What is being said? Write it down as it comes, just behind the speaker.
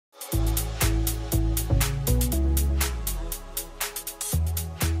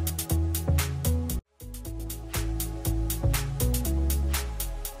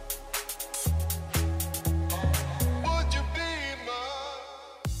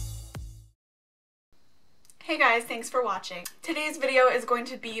Hey guys, thanks for watching. Today's video is going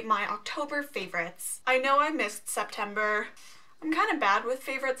to be my October favorites. I know I missed September. I'm kind of bad with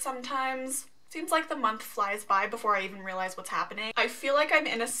favorites sometimes. Seems like the month flies by before I even realize what's happening. I feel like I'm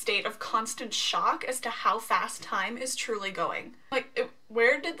in a state of constant shock as to how fast time is truly going. Like,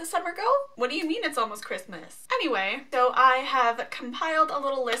 where did the summer go? What do you mean it's almost Christmas? Anyway, so I have compiled a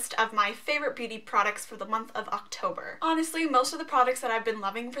little list of my favorite beauty products for the month of October. Honestly, most of the products that I've been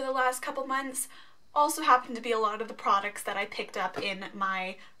loving for the last couple months also happen to be a lot of the products that I picked up in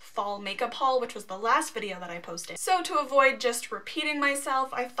my fall makeup haul, which was the last video that I posted. So to avoid just repeating myself,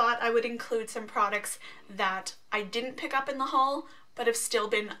 I thought I would include some products that I didn't pick up in the haul, but have still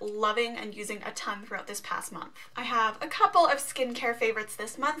been loving and using a ton throughout this past month. I have a couple of skincare favorites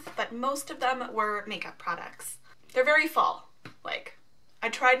this month, but most of them were makeup products. They're very fall. Like, I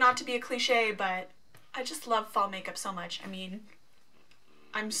tried not to be a cliche, but I just love fall makeup so much. I mean,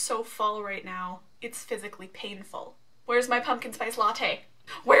 I'm so fall right now. It's physically painful. Where's my pumpkin spice latte?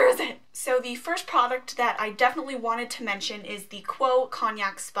 Where is it? So the first product that I definitely wanted to mention is the Quo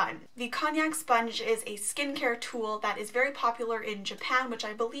Cognac Sponge. The Cognac Sponge is a skincare tool that is very popular in Japan, which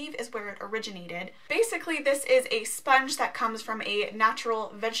I believe is where it originated. Basically, this is a sponge that comes from a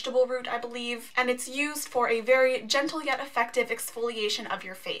natural vegetable root, I believe, and it's used for a very gentle yet effective exfoliation of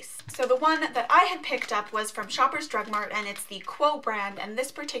your face. So the one that I had picked up was from Shoppers Drug Mart, and it's the Quo brand, and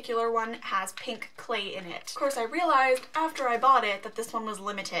this particular one has pink clay in it. Of course, I realized after I bought it that this one was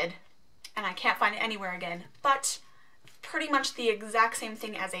limited and I can't find it anywhere again, but pretty much the exact same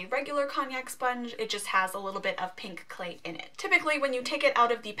thing as a regular cognac sponge, it just has a little bit of pink clay in it. Typically when you take it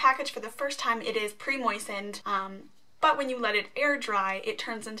out of the package for the first time it is pre-moistened, but when you let it air dry it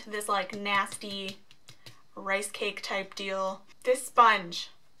turns into this like nasty rice cake type deal. This sponge,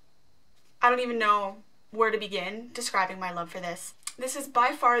 I don't even know where to begin describing my love for this. This is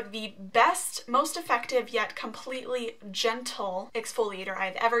by far the best, most effective, yet completely gentle exfoliator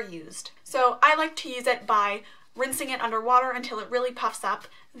I've ever used. So I like to use it by rinsing it under water until it really puffs up.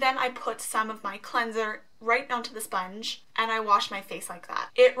 Then I put some of my cleanser right onto the sponge and I wash my face like that.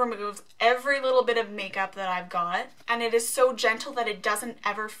 It removes every little bit of makeup that I've got, and it is so gentle that it doesn't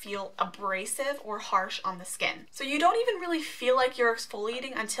ever feel abrasive or harsh on the skin. So you don't even really feel like you're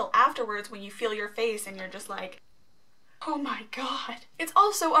exfoliating until afterwards when you feel your face and you're just like, oh my god. It's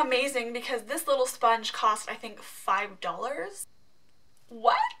also amazing because this little sponge cost, I think, $5.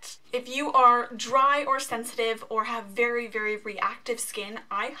 What? If you are dry or sensitive or have very, very reactive skin,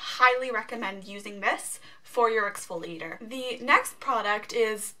 I highly recommend using this for your exfoliator. The next product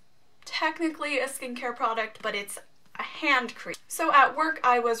is technically a skincare product, but it's a hand cream. So at work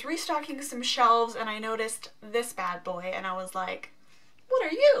I was restocking some shelves and I noticed this bad boy and I was like, what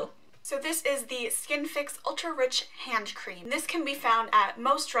are you? So this is the Skinfix Ultra Rich Hand Cream. This can be found at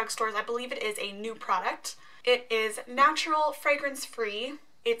most drugstores. I believe it is a new product. It is natural, fragrance-free.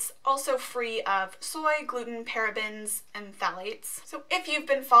 It's also free of soy, gluten, parabens, and phthalates. So if you've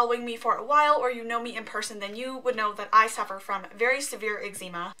been following me for a while or you know me in person, then you would know that I suffer from very severe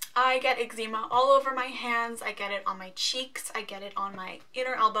eczema. I get eczema all over my hands, I get it on my cheeks, I get it on my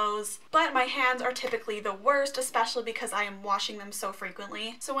inner elbows, but my hands are typically the worst, especially because I am washing them so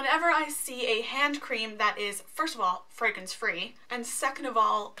frequently. So whenever I see a hand cream that is, first of all, fragrance-free, and second of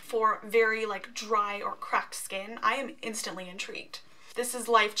all, for very like dry or cracked skin, I am instantly intrigued. This is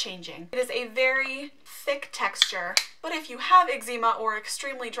life-changing. It is a very thick texture, but if you have eczema or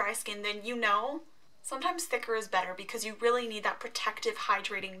extremely dry skin, then you know sometimes thicker is better because you really need that protective,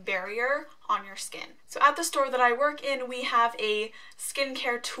 hydrating barrier on your skin. So at the store that I work in, we have a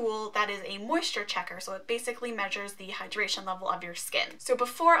skincare tool that is a moisture checker. So it basically measures the hydration level of your skin. So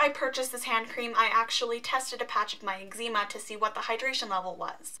before I purchased this hand cream, I actually tested a patch of my eczema to see what the hydration level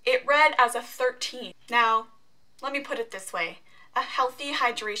was. It read as a 13. Now, let me put it this way. A healthy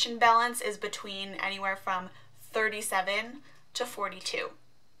hydration balance is between anywhere from 37 to 42.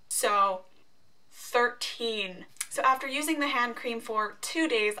 So 13. So after using the hand cream for 2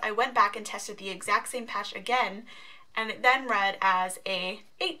 days, I went back and tested the exact same patch again, and it then read as a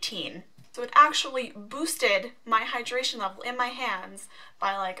 18. So it actually boosted my hydration level in my hands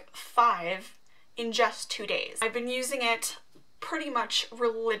by like 5 in just 2 days. I've been using it pretty much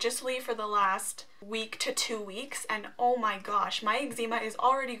religiously for the last week to 2 weeks, and oh my gosh, my eczema is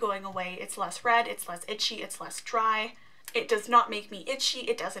already going away. It's less red, it's less itchy, it's less dry. It does not make me itchy,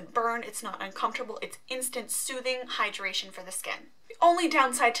 it doesn't burn, it's not uncomfortable, it's instant soothing hydration for the skin. The only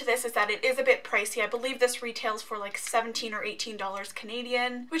downside to this is that it is a bit pricey. I believe this retails for like $17 or $18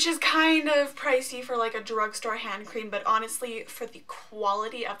 Canadian, which is kind of pricey for like a drugstore hand cream, but honestly, for the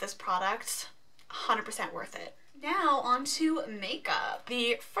quality of this product, 100% worth it. Now onto makeup.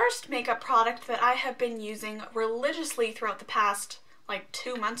 The first makeup product that I have been using religiously throughout the past like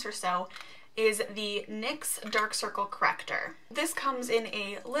 2 months or so is the NYX Dark Circle Corrector. This comes in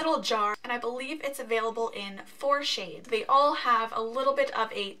a little jar and I believe it's available in 4 shades. They all have a little bit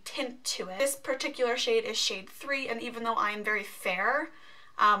of a tint to it. This particular shade is shade 3, and even though I am very fair,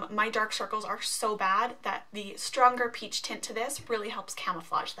 my dark circles are so bad that the stronger peach tint to this really helps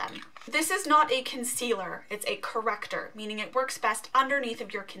camouflage them. This is not a concealer, it's a corrector, meaning it works best underneath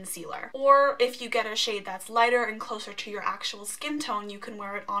of your concealer. Or if you get a shade that's lighter and closer to your actual skin tone, you can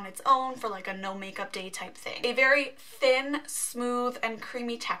wear it on its own for like a no makeup day type thing. A very thin, smooth, and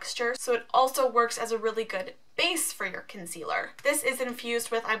creamy texture, so it also works as a really good base for your concealer. This is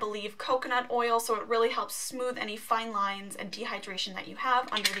infused with, I believe, coconut oil, so it really helps smooth any fine lines and dehydration that you have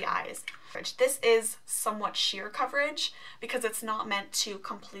under the eyes. This is somewhat sheer coverage because it's not meant to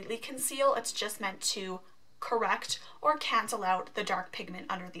completely conceal, it's just meant to correct or cancel out the dark pigment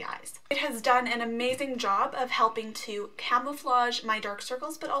under the eyes. It has done an amazing job of helping to camouflage my dark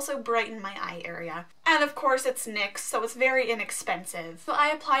circles but also brighten my eye area. And of course it's NYX, so it's very inexpensive. So I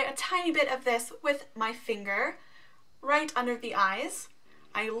apply a tiny bit of this with my finger right under the eyes.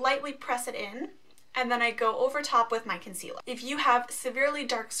 I lightly press it in and then I go over top with my concealer. If you have severely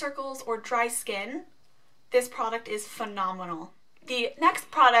dark circles or dry skin, this product is phenomenal. The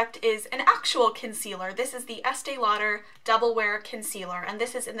next product is an actual concealer. This is the Estee Lauder Double Wear Concealer, and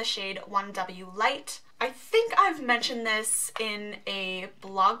this is in the shade 1W Light. I think I've mentioned this in a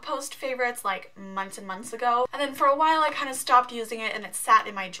blog post favorites like months and months ago, and then for a while I kind of stopped using it and it sat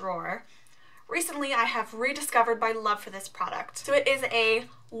in my drawer. Recently I have rediscovered my love for this product. So it is a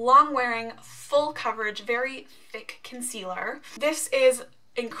long-wearing, full coverage, very thick concealer. This is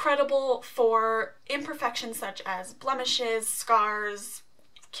incredible for imperfections such as blemishes, scars,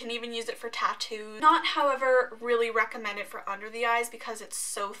 can even use it for tattoos. Not, however, really recommend it for under the eyes because it's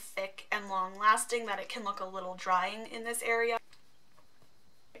so thick and long lasting that it can look a little drying in this area.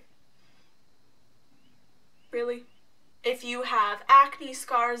 Really? If you have acne,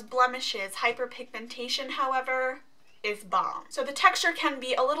 scars, blemishes, hyperpigmentation, however, is bomb. So the texture can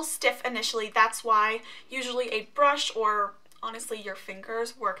be a little stiff initially. That's why usually a brush or honestly your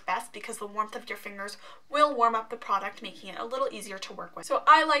fingers work best because the warmth of your fingers will warm up the product, making it a little easier to work with. So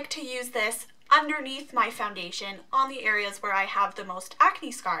I like to use this underneath my foundation on the areas where I have the most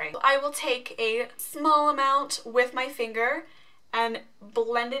acne scarring. So I will take a small amount with my finger and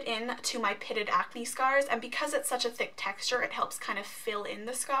blend it in to my pitted acne scars, and because it's such a thick texture it helps kind of fill in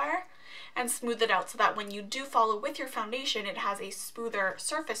the scar and smooth it out so that when you do follow with your foundation it has a smoother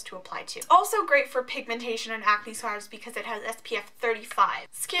surface to apply to. Also great for pigmentation and acne scars because it has SPF 35.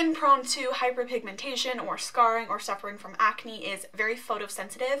 Skin prone to hyperpigmentation or scarring or suffering from acne is very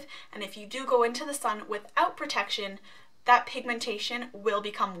photosensitive, and if you do go into the sun without protection, that pigmentation will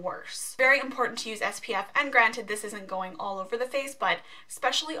become worse. Very important to use SPF, and granted this isn't going all over the face, but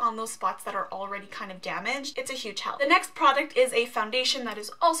especially on those spots that are already kind of damaged, it's a huge help. The next product is a foundation that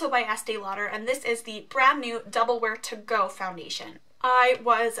is also by Estee Lauder, and this is the brand new Double Wear To Go foundation. I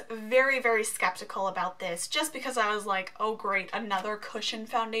was very skeptical about this just because I was like, oh great, another cushion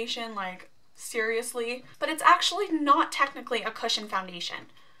foundation, like seriously? But it's actually not technically a cushion foundation.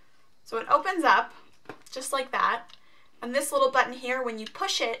 So it opens up just like that. And this little button here, when you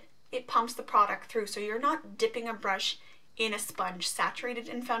push it, it pumps the product through. So you're not dipping a brush in a sponge saturated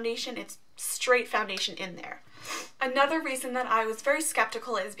in foundation, it's straight foundation in there. Another reason that I was very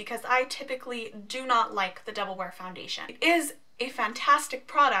skeptical is because I typically do not like the Double Wear foundation. It is a fantastic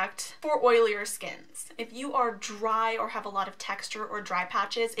product for oilier skins. If you are dry or have a lot of texture or dry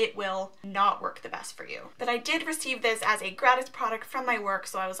patches, it will not work the best for you. But I did receive this as a gratis product from my work,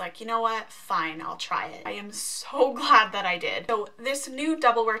 so I was like, you know what, fine, I'll try it. I am so glad that I did. So this new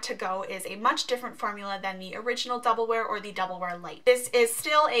Double Wear To Go is a much different formula than the original Double Wear or the Double Wear Light. This is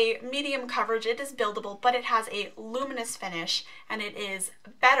still a medium coverage, it is buildable, but it has a luminous finish and it is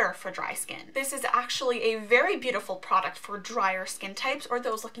better for dry skin. This is actually a very beautiful product for drier skin types or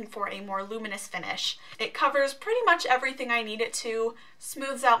those looking for a more luminous finish. It covers pretty much everything I need it to,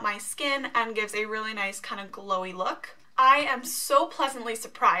 smooths out my skin, and gives a really nice kind of glowy look. I am so pleasantly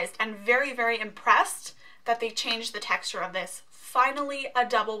surprised and very impressed that they changed the texture of this. Finally a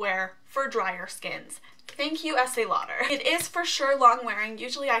double wear for drier skins. Thank you, Estee Lauder. It is for sure long wearing.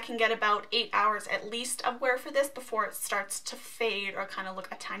 Usually I can get about 8 hours at least of wear for this before it starts to fade or kind of look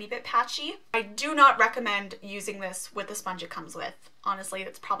a tiny bit patchy. I do not recommend using this with the sponge it comes with. Honestly,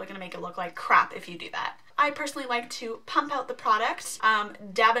 it's probably going to make it look like crap if you do that. I personally like to pump out the product,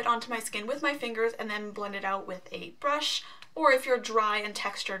 dab it onto my skin with my fingers, and then blend it out with a brush or if you're dry and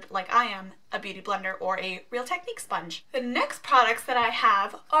textured like I am, a Beauty Blender or a Real Technique sponge. The next products that I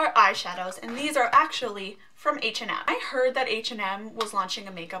have are eyeshadows, and these are actually from H&M. I heard that H&M was launching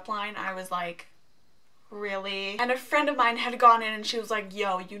a makeup line. I was like, really? And a friend of mine had gone in and she was like,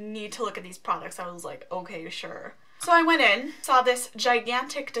 yo, you need to look at these products. I was like, okay, sure. So I went in, saw this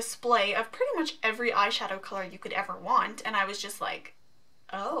gigantic display of pretty much every eyeshadow color you could ever want, and I was just like,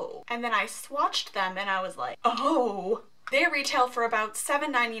 oh. And then I swatched them and I was like, oh. They retail for about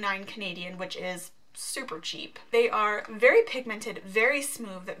 $7.99 Canadian, which is super cheap. They are very pigmented, very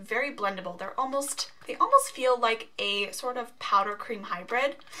smooth, very blendable. They almost feel like a sort of powder cream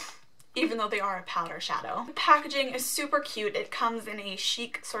hybrid, even though they are a powder shadow. The packaging is super cute. It comes in a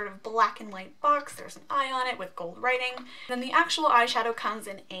chic sort of black and white box. There's an eye on it with gold writing. Then the actual eyeshadow comes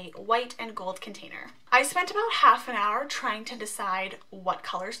in a white and gold container. I spent about half an hour trying to decide what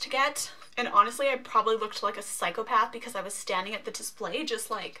colors to get. And honestly, I probably looked like a psychopath because I was standing at the display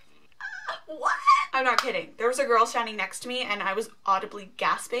just like, what? I'm not kidding. There was a girl standing next to me and I was audibly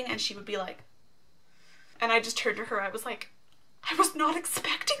gasping and she would be like, and I just turned to her, I was like, I was not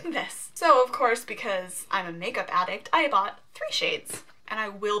expecting this. So of course, because I'm a makeup addict, I bought 3 shades and I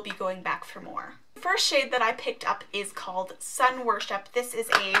will be going back for more. The first shade that I picked up is called Sun Worship. This is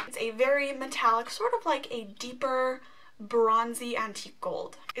it's a very metallic, sort of like a deeper bronzy antique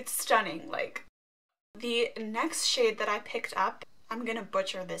gold. It's stunning. Like, the next shade that I picked up, I'm gonna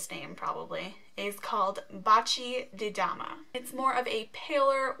butcher this name probably, is called Baci de Dama. It's more of a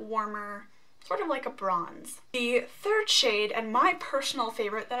paler, warmer, sort of like a bronze. The third shade, and my personal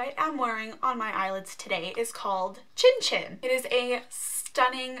favorite that I am wearing on my eyelids today, is called Chin Chin. It is a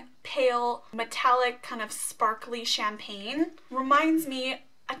stunning, pale, metallic, kind of sparkly champagne. Reminds me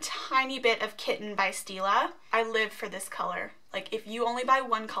a tiny bit of Kitten by Stila. I live for this color. Like, if you only buy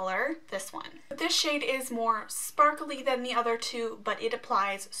one color, this one. But this shade is more sparkly than the other two, but it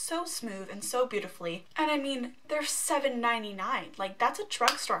applies so smooth and so beautifully. And I mean, they're $7.99. Like, that's a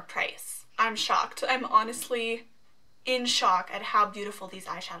drugstore price. I'm shocked. I'm honestly in shock at how beautiful these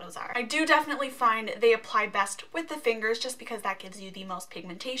eyeshadows are. I do definitely find they apply best with the fingers just because that gives you the most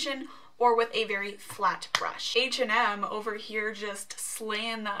pigmentation, or with a very flat brush. H&M over here just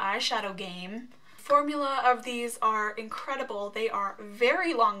slaying the eyeshadow game. Formula of these are incredible. They are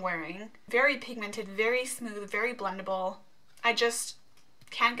very long wearing, very pigmented, very smooth, very blendable. I just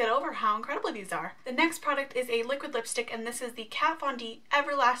can't get over how incredible these are. The next product is a liquid lipstick, and this is the Kat Von D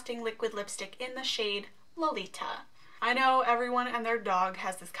Everlasting Liquid Lipstick in the shade Lolita. I know everyone and their dog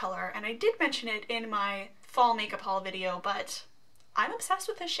has this color, and I did mention it in my fall makeup haul video, but I'm obsessed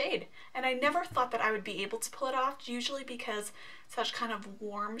with this shade, and I never thought that I would be able to pull it off, usually because such kind of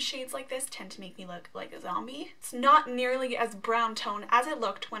warm shades like this tend to make me look like a zombie. It's not nearly as brown tone as it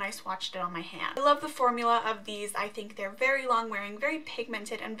looked when I swatched it on my hand. I love the formula of these. I think they're very long wearing, very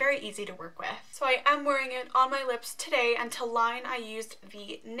pigmented, and very easy to work with. So I am wearing it on my lips today, and to line I used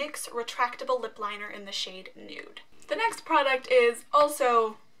the NYX Retractable Lip Liner in the shade Nude. The next product is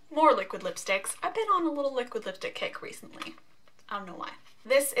also more liquid lipsticks. I've been on a little liquid lipstick kick recently. I don't know why.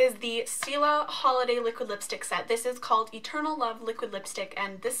 This is the Stila Holiday Liquid Lipstick set. This is called Eternal Love Liquid Lipstick,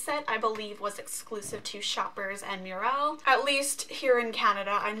 and this set I believe was exclusive to Shoppers and Murel, at least here in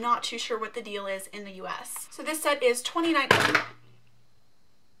Canada. I'm not too sure what the deal is in the US. So this set is $29.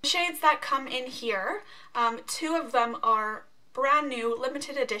 The shades that come in here, 2 of them are brand new,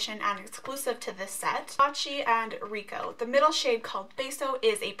 limited edition, and exclusive to this set. Baci and Rico. The middle shade called Beso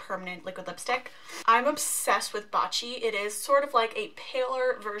is a permanent liquid lipstick. I'm obsessed with Baci. It is sort of like a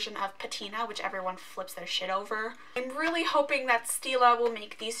paler version of Patina, which everyone flips their shit over. I'm really hoping that Stila will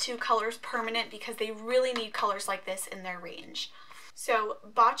make these 2 colors permanent because they really need colors like this in their range. So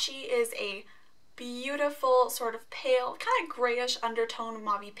Baci is a beautiful sort of pale, kind of grayish undertone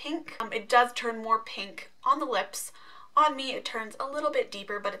mauve pink. It does turn more pink on the lips. On me, it turns a little bit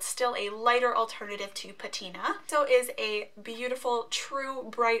deeper, but it's still a lighter alternative to Patina. So is a beautiful, true,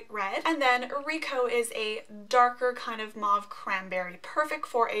 bright red. And then Rico is a darker kind of mauve cranberry, perfect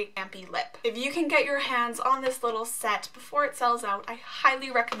for a ampy lip. If you can get your hands on this little set before it sells out, I highly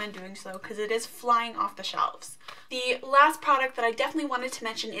recommend doing so because it is flying off the shelves. The last product that I definitely wanted to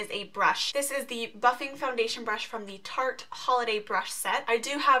mention is a brush. This is the Buffing Foundation Brush from the Tarte Holiday Brush Set. I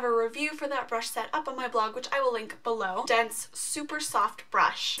do have a review for that brush set up on my blog, which I will link below. dense, super soft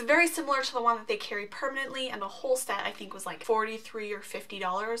brush. It's very similar to the one that they carry permanently, and the whole set I think was like $43 or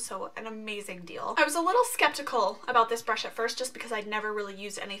 $50, so an amazing deal. I was a little skeptical about this brush at first just because I'd never really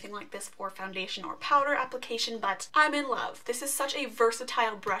used anything like this for foundation or powder application, but I'm in love. This is such a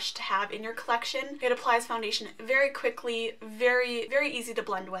versatile brush to have in your collection. It applies foundation very quickly, very easy to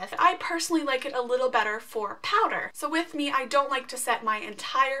blend with. I personally like it a little better for powder. So with me, I don't like to set my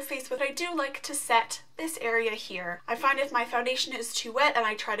entire face, but I do like to set this area here. I find if my foundation is too wet and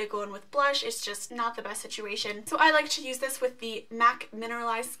I try to go in with blush, it's just not the best situation. So I like to use this with the MAC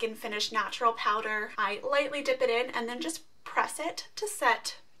Mineralized Skin Finish Natural Powder. I lightly dip it in and then just press it to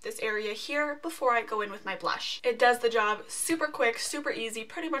set this area here before I go in with my blush. It does the job super quick, super easy,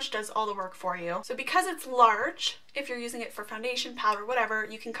 pretty much does all the work for you. So because it's large, if you're using it for foundation, powder, whatever,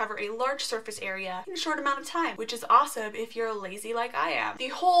 you can cover a large surface area in a short amount of time, which is awesome if you're lazy like I am. The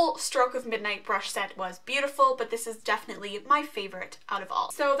whole Stroke of Midnight brush set was beautiful, but this is definitely my favorite out of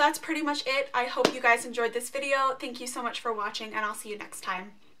all. So that's pretty much it. I hope you guys enjoyed this video. Thank you so much for watching, and I'll see you next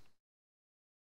time.